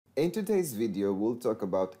In today's video, we'll talk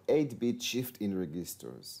about 8-bit shift-in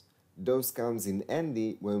registers. Those comes in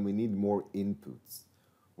handy when we need more inputs.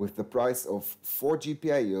 With the price of 4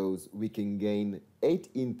 GPIOs, we can gain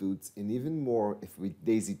 8 inputs and even more if we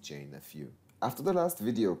daisy chain a few. After the last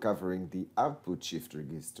video covering the output shift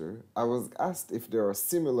register, I was asked if there are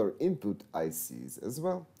similar input ICs as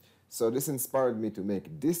well. So this inspired me to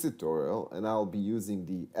make this tutorial, and I'll be using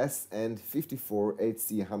the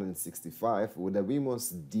SN54HC165 with a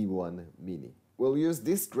wemos D1 Mini. We'll use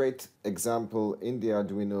this great example in the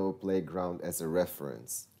Arduino playground as a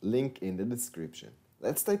reference. Link in the description.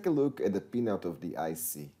 Let's take a look at the pinout of the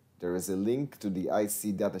IC. There is a link to the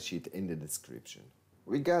IC datasheet in the description.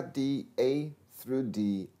 We got the A through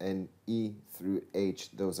D and E through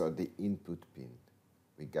H, those are the input pin.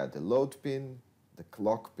 We got the load pin, the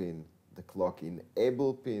clock pin, the clock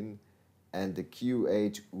enable pin, and the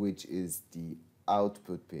QH, which is the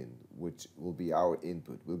output pin, which will be our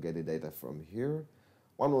input. We'll get the data from here.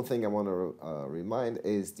 One more thing I want to remind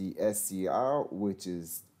is the SCR, which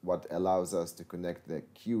is what allows us to connect the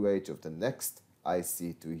QH of the next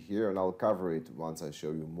IC to here, and I'll cover it once I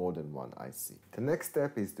show you more than one IC. The next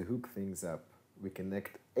step is to hook things up. We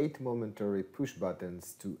connect 8 momentary push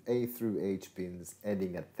buttons to A through H pins,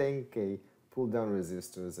 adding a 10K pull-down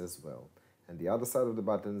resistors as well. And the other side of the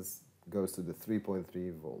buttons goes to the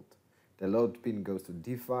 3.3 volt. The load pin goes to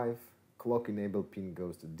D5, clock enable pin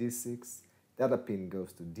goes to D6, data pin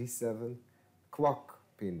goes to D7, clock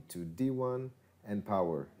pin to D1, and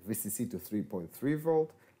power, VCC to 3.3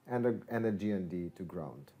 volt, and a GND to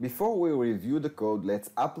ground. Before we review the code, let's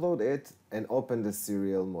upload it and open the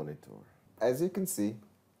serial monitor. As you can see,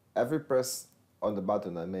 every press on the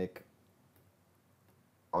button I make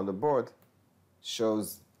on the board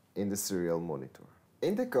shows in the serial monitor.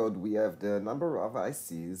 In the code we have the number of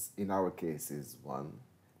ICs, in our case is 1.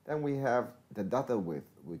 Then we have the data width,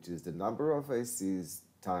 which is the number of ICs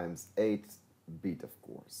times 8-bit, of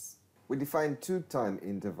course. We define 2 time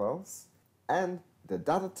intervals and the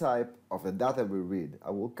data type of the data we read. I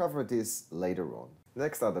will cover this later on.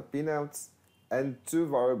 Next are the pinouts and 2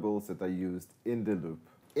 variables that are used in the loop.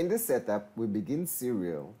 In the setup, we begin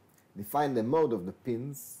serial, define the mode of the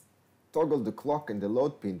pins, toggle the clock and the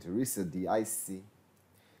load pin to reset the IC,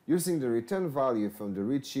 using the return value from the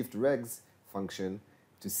read shift regs function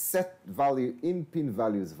to set value in pin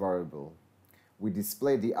values variable. We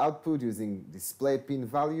display the output using display pin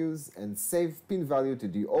values and save pin value to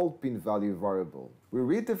the old pin value variable. We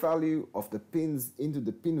read the value of the pins into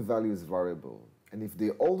the pin values variable, and if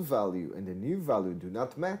the old value and the new value do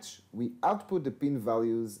not match, we output the pin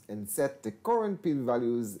values and set the current pin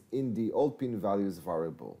values in the old pin values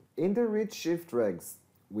variable. In the read shift regs,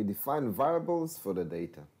 we define variables for the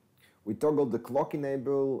data. We toggle the clock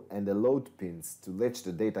enable and the load pins to latch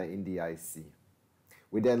the data in the IC.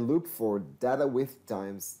 We then loop for data width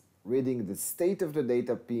times, reading the state of the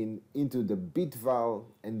data pin into the bit val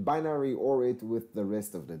and binary OR it with the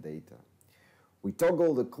rest of the data. We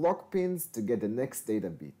toggle the clock pins to get the next data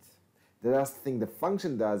bit. The last thing the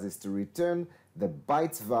function does is to return the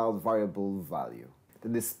bytes val variable value. The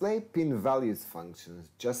display pin values function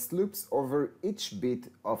just loops over each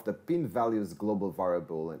bit of the pin values global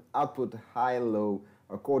variable and output high-low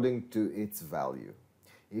according to its value.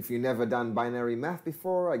 If you've never done binary math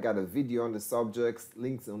before, I got a video on the subjects,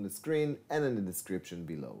 links on the screen and in the description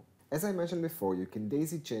below. As I mentioned before, you can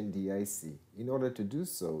daisy chain the IC. In order to do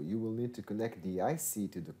so, you will need to connect the IC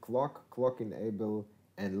to the clock, clock enable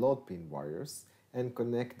and load pin wires, and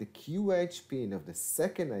connect the QH pin of the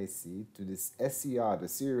second IC to this SCR, the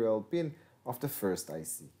serial pin of the first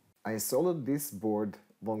IC. I soldered this board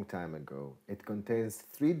long time ago. It contains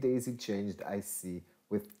 3 daisy chained IC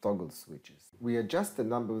with toggle switches. We adjust the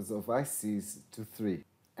numbers of ICs to 3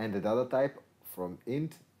 and the data type from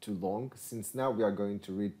int to long, since now we are going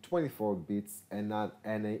to read 24 bits and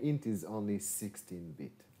an int is only 16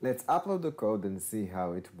 bit. Let's upload the code and see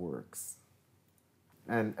how it works.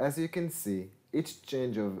 And as you can see, each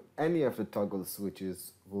change of any of the toggle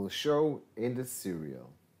switches will show in the serial.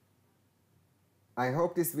 I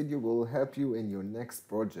hope this video will help you in your next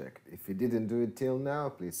project. If you didn't do it till now,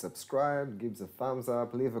 please subscribe, give us a thumbs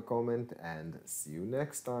up, leave a comment, and see you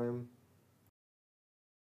next time.